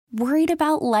Worried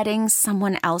about letting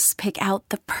someone else pick out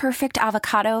the perfect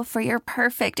avocado for your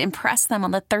perfect impress them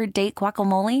on the third date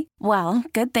guacamole? Well,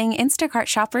 good thing Instacart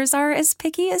shoppers are as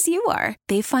picky as you are.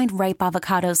 They find ripe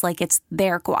avocados like it's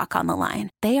their guac on the line.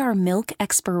 They are milk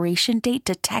expiration date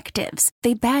detectives.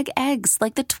 They bag eggs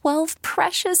like the 12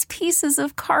 precious pieces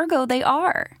of cargo they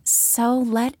are. So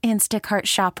let Instacart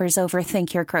shoppers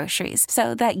overthink your groceries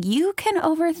so that you can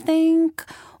overthink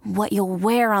what you'll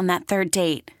wear on that third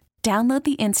date. Download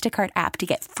the Instacart app to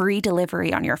get free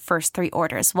delivery on your first 3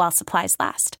 orders while supplies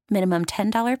last. Minimum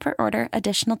 $10 per order.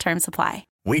 Additional terms apply.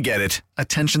 We get it.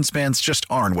 Attention spans just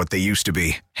aren't what they used to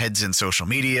be. Heads in social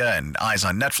media and eyes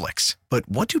on Netflix. But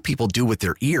what do people do with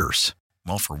their ears?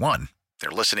 Well, for one, they're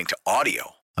listening to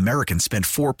audio. Americans spend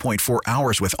 4.4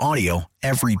 hours with audio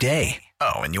every day.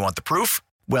 Oh, and you want the proof?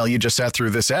 Well, you just sat through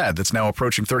this ad that's now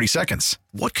approaching 30 seconds.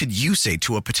 What could you say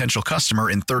to a potential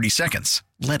customer in 30 seconds?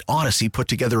 Let Odyssey put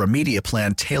together a media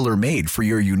plan tailor-made for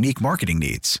your unique marketing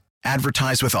needs.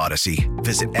 Advertise with Odyssey.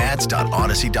 Visit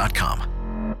ads.odyssey.com.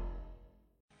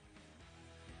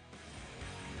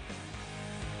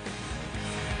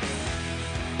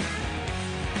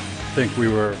 I think we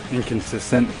were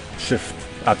inconsistent shift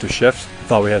after shift. I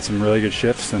thought we had some really good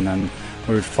shifts, and then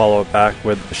we would follow it back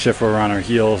with a shift where we're on our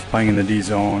heels, playing in the D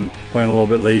zone, playing a little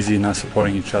bit lazy, not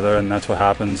supporting each other, and that's what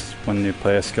happens when you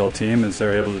play a skilled team, is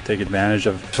they're able to take advantage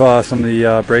of some of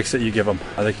the breaks that you give them.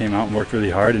 They came out and worked really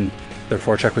hard, and their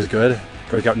forecheck was good.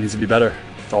 Breakout needs to be better.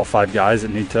 It's all 5 guys that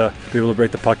need to be able to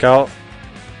break the puck out.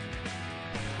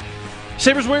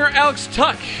 Sabres winger Alex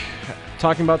Tuch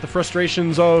talking about the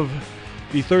frustrations of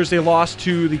the Thursday loss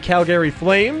to the Calgary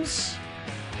Flames.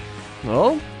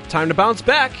 Well, time to bounce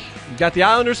back. You got the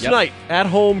Islanders tonight at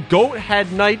home. Goat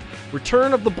Head night.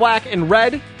 Return of the black and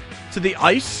red to the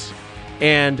ice.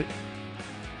 And,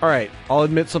 all right, I'll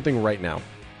admit something right now.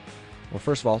 Well,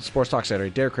 first of all, Sports Talk Saturday,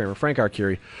 Derek Kramer, Frank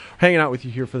Arcuri, hanging out with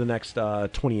you here for the next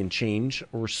 20 and change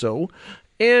or so.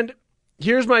 And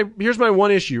here's my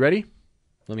one issue. Ready?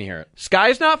 Let me hear it.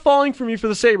 Sky's not falling for me for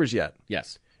the Sabres yet.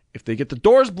 Yes. If they get the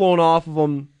doors blown off of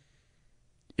them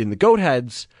in the Goat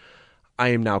Heads, I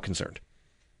am now concerned.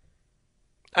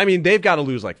 I mean, they've got to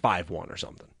lose like 5-1 or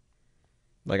something.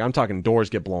 Like, I'm talking doors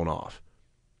get blown off.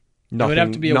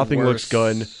 Nothing looks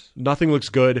good. Nothing looks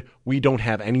good. We don't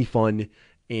have any fun.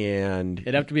 And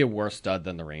it'd have to be a worse stud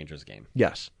than the Rangers game.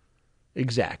 Yes,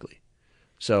 exactly.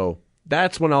 So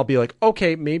that's when I'll be like,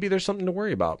 okay, maybe there's something to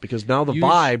worry about, because now the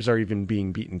vibes are even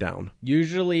being beaten down.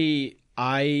 Usually,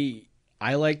 I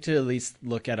like to at least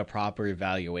look at a proper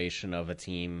evaluation of a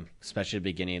team, especially at the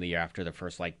beginning of the year after the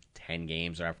first 10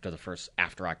 games or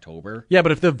after October. Yeah,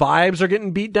 but if the vibes are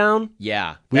getting beat down, we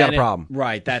got a problem.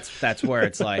 Right, that's where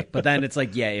it's like. But then it's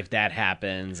like, yeah, if that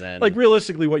happens, and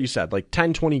realistically, what you said,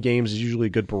 10, 20 games is usually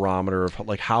a good barometer of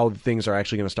how things are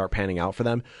actually going to start panning out for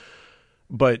them.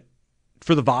 But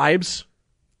for the vibes,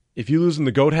 if you lose in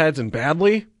the Goat Heads and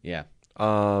badly,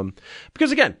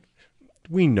 because again,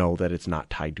 we know that it's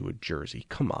not tied to a jersey.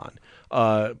 Come on.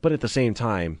 But at the same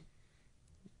time,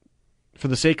 for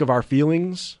the sake of our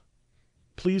feelings,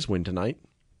 please win tonight.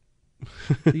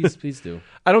 Please do.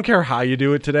 I don't care how you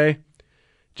do it today.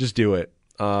 Just do it.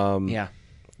 Yeah.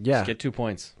 Just get 2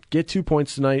 points. Get 2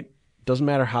 points tonight. Doesn't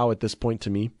matter how at this point to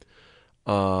me.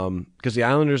 Because the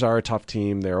Islanders are a tough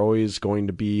team. They're always going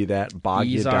to be that bog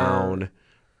you down,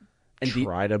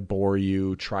 try to bore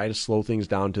you, try to slow things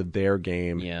down to their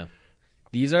game. Yeah.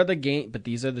 These are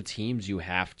the teams you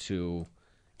have to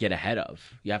get ahead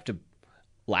of. You have to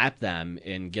lap them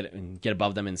and get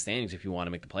above them in standings if you want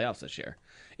to make the playoffs this year.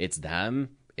 It's them.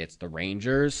 It's the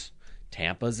Rangers.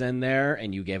 Tampa's in there,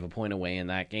 and you gave a point away in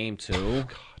that game too. Oh,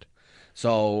 God.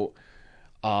 So,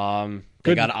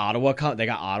 they got Ottawa. They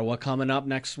got Ottawa coming up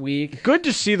next week. Good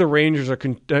to see the Rangers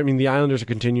the Islanders are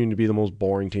continuing to be the most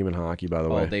boring team in hockey. By the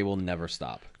way, they will never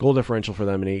stop. Goal differential for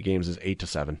them in 8 games is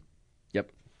 8-7. Yep.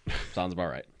 Sounds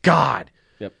about right. God.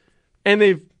 Yep. And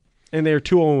they're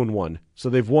 2-0-1, so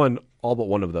they've won all but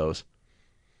one of those,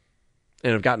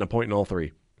 and have gotten a point in all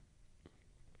 3.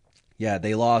 Yeah,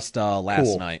 they lost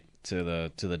last night to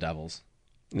the Devils,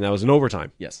 and that was in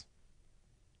overtime. Yes.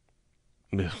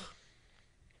 Ugh.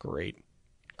 Great.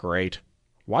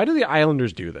 Why do the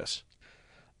Islanders do this?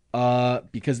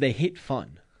 Because they hate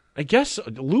fun. I guess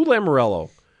Lou Lamoriello,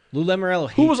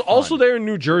 who was also there in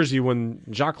New Jersey when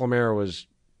Jacques Lemaire was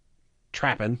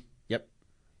trapping. Yep.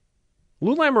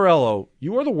 Lou Lamoriello,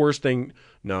 you are the worst thing.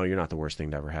 No, you're not the worst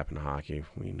thing to ever happen to hockey.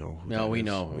 We know who that is. We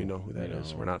know who that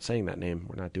is. We're not saying that name.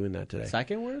 We're not doing that today.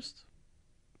 Second worst?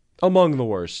 Among the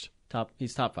worst.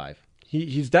 He's top 5.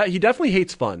 He definitely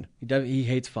hates fun. He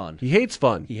hates fun. He hates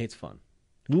fun. He hates fun.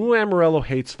 Lou Lamoriello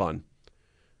hates fun.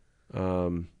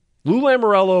 Lou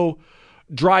Lamoriello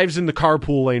drives in the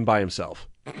carpool lane by himself.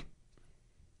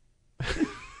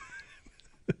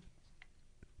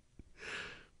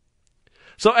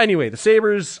 So anyway, the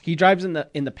Sabres... He drives in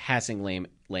the passing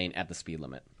lane at the speed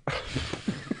limit.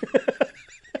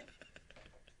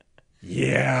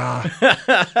 Yeah.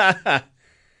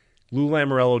 Lou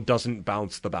Lamoriello doesn't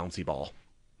bounce the bouncy ball.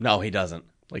 No, he doesn't.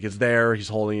 Like, it's there, he's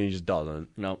holding it, he just doesn't.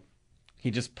 No. He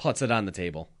just puts it on the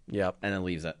table. Yep. And then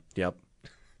leaves it. Yep.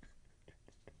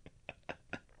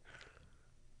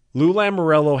 Lou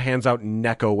Lamoriello hands out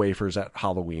Necco wafers at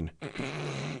Halloween.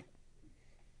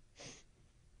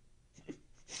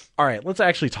 All right, let's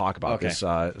actually talk about this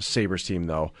Sabres team,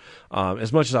 though.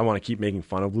 As much as I want to keep making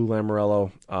fun of Lou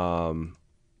Lamoriello,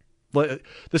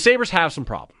 the Sabres have some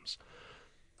problems.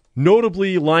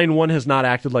 Notably, Line 1 has not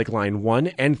acted like Line 1,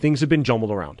 and things have been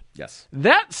jumbled around. Yes.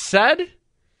 That said,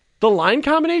 the line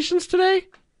combinations today,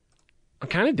 I'm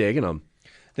kind of digging them.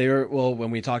 They were, well, when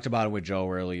we talked about it with Joe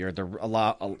earlier,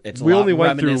 We only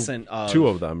went through reminiscent of two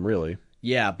of them, really.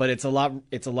 Yeah, but it's a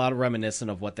lot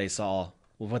reminiscent of what they saw,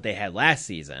 what they had last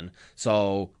season.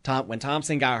 So when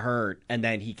Thompson got hurt and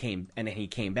then he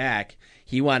came back,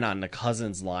 he went on the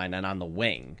Cousins line and on the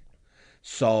wing.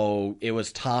 So it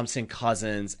was Thompson,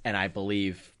 Cousins, and I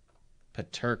believe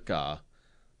Peterka.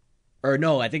 Or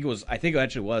no, I think it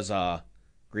actually was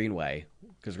Greenway,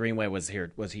 because Greenway was here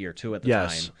too at the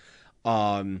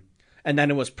time. And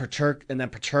then it was Peterka, and then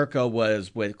Peterka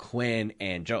was with Quinn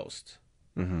and Jost.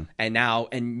 Mm-hmm.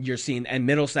 And you're seeing, and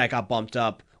Middlestat got bumped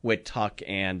up with Tuck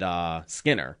and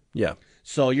Skinner. Yeah.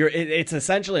 So it's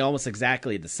essentially almost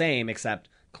exactly the same, except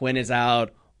Quinn is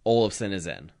out, Olofsson is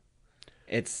in.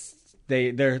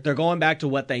 They're going back to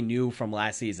what they knew from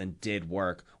last season did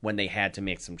work when they had to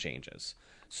make some changes.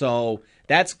 So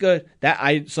that's good.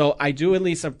 I do at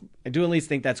least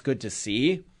think that's good to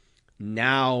see.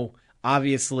 Now,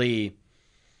 obviously,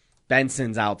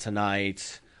 Benson's out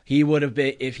tonight. He would have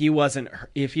been, if he wasn't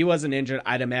injured,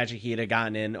 I'd imagine he'd have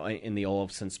gotten in the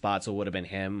Olofsson spot. So it would have been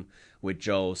him with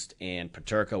Jost and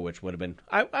Peterka, which would have been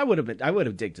I would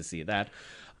have digged to see that.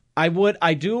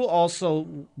 I do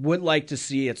also would like to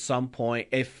see at some point,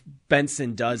 if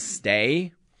Benson does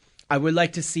stay, I would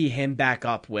like to see him back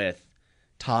up with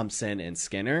Thompson and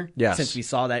Skinner. Yes. Since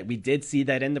we did see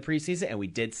that in the preseason and we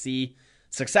did see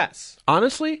success.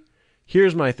 Honestly,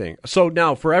 here's my thing. So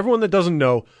now, for everyone that doesn't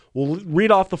know, we'll read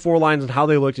off the four lines and how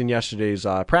they looked in yesterday's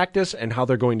practice and how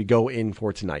they're going to go in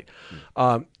for tonight.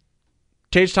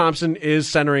 Tage Thompson is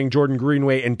centering Jordan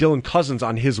Greenway and Dylan Cousins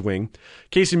on his wing.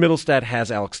 Casey Middlestat has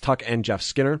Alex Tuck and Jeff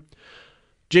Skinner.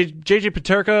 JJ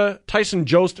Peterka, Tyson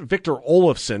Jost, Victor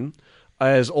Olofsson,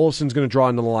 as Olofsson's going to draw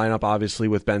into the lineup, obviously,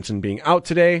 with Benson being out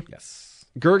today. Yes.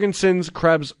 Gergensons,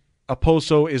 Krebs,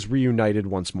 Oposo is reunited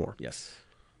once more. Yes.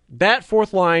 That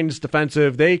fourth line's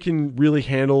defensive. They can really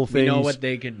handle things. We know what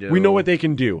they can do. We know what they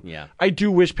can do. Yeah. I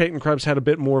do wish Peyton Krebs had a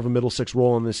bit more of a middle six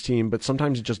role on this team, but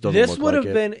sometimes it just doesn't look like it. This would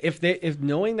have been, if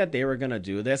knowing that they were going to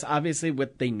do this, obviously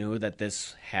they knew that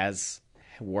this has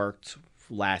worked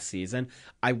last season,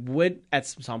 I would at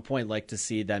some point like to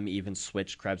see them even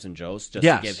switch Krebs and Jost just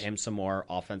to give him some more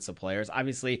offensive players.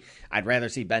 Obviously, I'd rather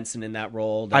see Benson in that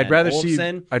role than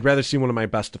Olofsson. I'd rather see one of my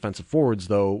best defensive forwards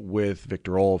though with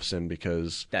Victor Olofsson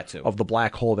because of the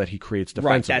black hole that he creates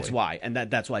defensively. Right, that's why, and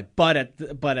that's why. But at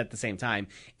the same time,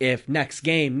 if next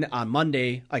game on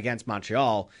Monday against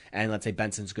Montreal, and let's say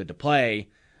Benson's good to play,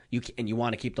 you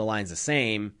want to keep the lines the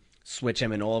same, switch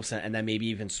him and Olofsson, and then maybe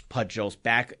even put Jost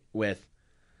back with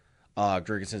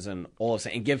Gergensons and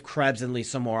Olofsson, and give Krebs at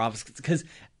least some more offense, because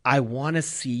I want to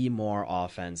see more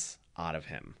offense out of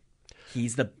him.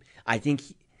 I think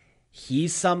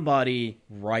he's somebody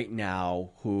right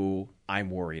now who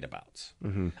I'm worried about.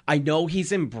 Mm-hmm. I know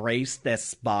he's embraced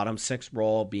this bottom six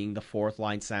role, being the fourth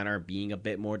line center, being a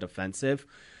bit more defensive,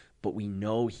 but we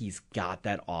know he's got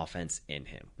that offense in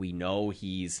him. We know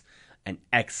he's an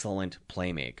excellent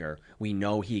playmaker. We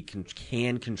know he can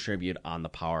contribute on the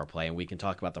power play, and we can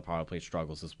talk about the power play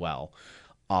struggles as well.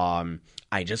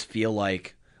 I just feel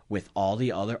like with all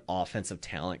the other offensive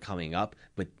talent coming up,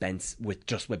 with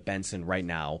Benson right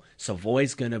now,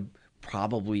 Savoy's gonna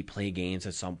probably play games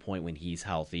at some point when he's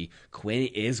healthy. Quinn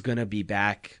is gonna be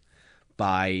back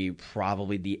by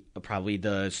probably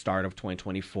the start of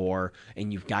 2024,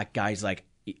 and you've got guys like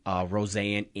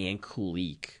Roseanne and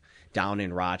Kulik down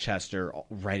in Rochester,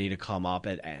 ready to come up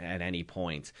at any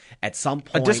point. At some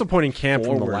point, a disappointing camp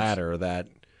from the ladder that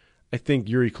I think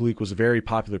Yuri Kulik was a very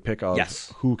popular pick of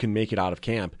who can make it out of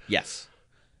camp. Yes.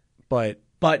 But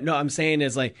no, I'm saying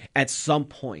is like at some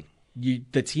point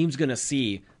the team's going to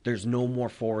see there's no more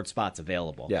forward spots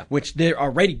available, Yeah. which they're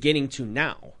already getting to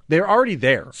now. They're already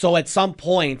there. So at some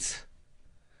point,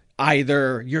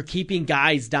 either you're keeping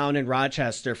guys down in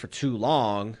Rochester for too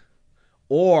long,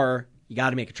 or you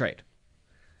got to make a trade.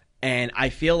 And I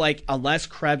feel like unless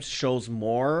Krebs shows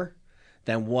more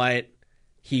than what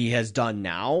he has done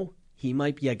now, he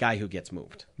might be a guy who gets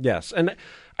moved. Yes, and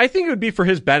I think it would be for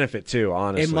his benefit too,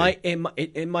 honestly.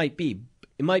 It might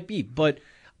be, but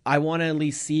I want to at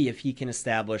least see if he can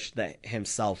establish that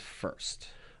himself first.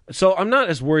 So I'm not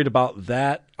as worried about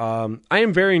that. I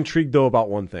am very intrigued, though, about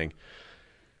one thing.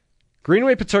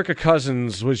 Greenway, Peterka,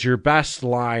 Cousins was your best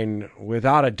line,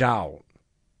 without a doubt,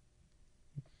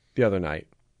 the other night.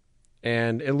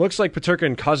 And it looks like Peterka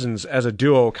and Cousins, as a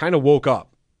duo, kind of woke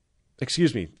up.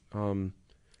 Excuse me.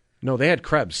 No, they had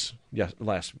Krebs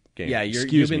last game.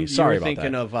 Yeah, Sorry about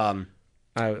thinking that.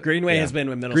 of Greenway has been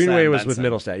with Middlestat. Greenway was with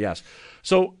Middlestat, yes.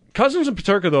 So Cousins and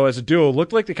Peterka, though, as a duo,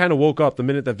 looked like they kind of woke up the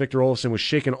minute that Victor Olofsson was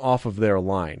shaken off of their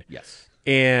line. Yes.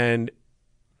 And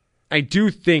I do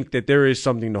think that there is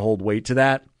something to hold weight to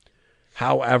that.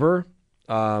 However,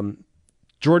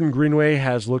 Jordan Greenway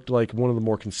has looked like one of the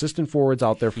more consistent forwards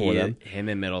out there for them. Him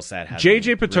and Middlestat have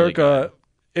JJ Peterka really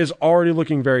is already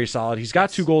looking very solid. He's got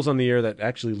 2 goals on the year that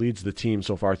actually leads the team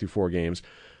so far through 4 games.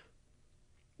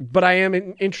 But I am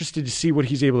interested to see what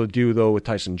he's able to do, though, with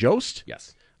Tyson Jost.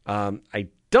 Yes. I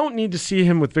don't need to see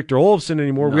him with Victor Olofsson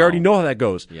anymore. No. We already know how that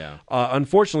goes. Yeah.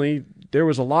 Unfortunately, there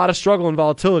was a lot of struggle and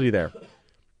volatility there.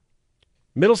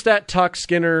 Middlestat, Tuck,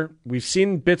 Skinner, we've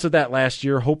seen bits of that last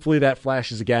year. Hopefully that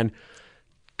flashes again.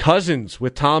 Cousins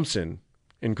with Thompson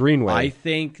and Greenway. I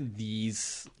think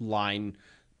these line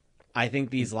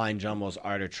jumbos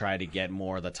are to try to get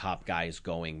more of the top guys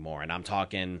going more. And I'm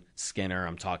talking Skinner,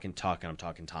 I'm talking Tuck, and I'm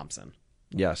talking Thompson.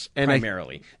 Yes, and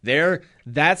primarily. Those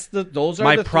are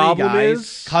my the 3 problem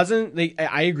guys. is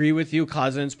I agree with you.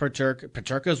 Cousins,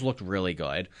 Peterka's looked really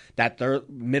good. That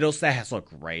Middlestat has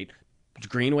looked great.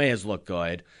 Greenway has looked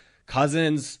good.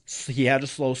 Cousins, he had a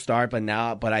slow start,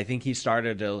 but I think he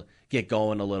started to get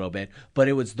going a little bit. But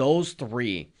it was those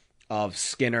 3 of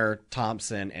Skinner,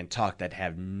 Thompson, and Tuck that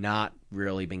have not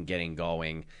really been getting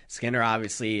going. Skinner,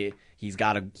 obviously, he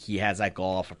has that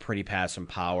goal off a pretty pass from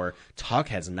Power. Tuck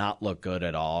has not looked good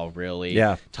at all, really.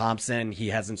 Yeah. Thompson, he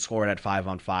hasn't scored at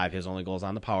 5-on-5. His only goal's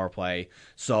on the power play.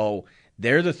 So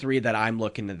they're the 3 that I'm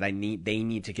looking at. They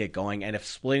need to get going. And if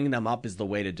splitting them up is the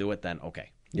way to do it, then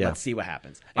okay. Yeah. Let's see what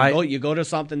happens. And you go to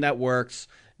something that works.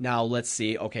 Now let's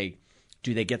see, okay,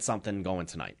 do they get something going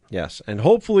tonight? Yes, and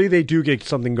hopefully they do get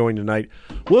something going tonight.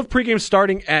 We'll have pregame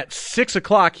starting at 6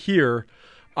 o'clock here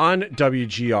on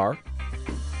WGR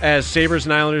as Sabres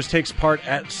and Islanders takes part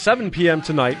at 7 p.m.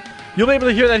 tonight. You'll be able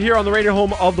to hear that here on the radio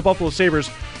home of the Buffalo Sabres,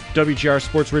 WGR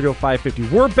Sports Radio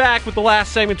 550. We're back with the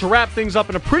last segment to wrap things up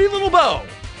in a pretty little bow.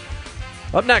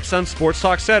 Up next on Sports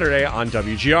Talk Saturday on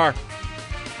WGR.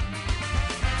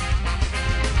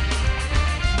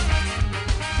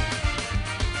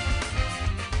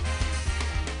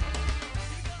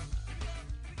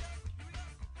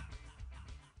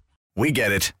 We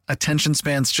get it. Attention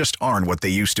spans just aren't what they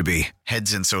used to be.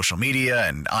 Heads in social media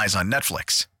and eyes on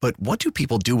Netflix. But what do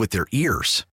people do with their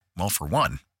ears? Well, for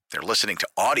one, they're listening to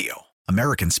audio.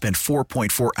 Americans spend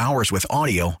 4.4 hours with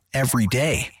audio every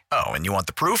day. Oh, and you want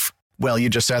the proof? Well, you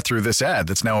just sat through this ad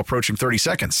that's now approaching 30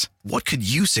 seconds. What could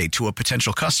you say to a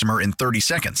potential customer in 30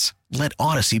 seconds? Let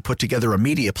Odyssey put together a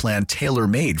media plan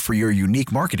tailor-made for your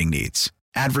unique marketing needs.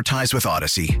 Advertise with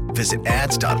Odyssey. Visit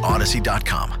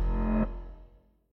ads.odyssey.com.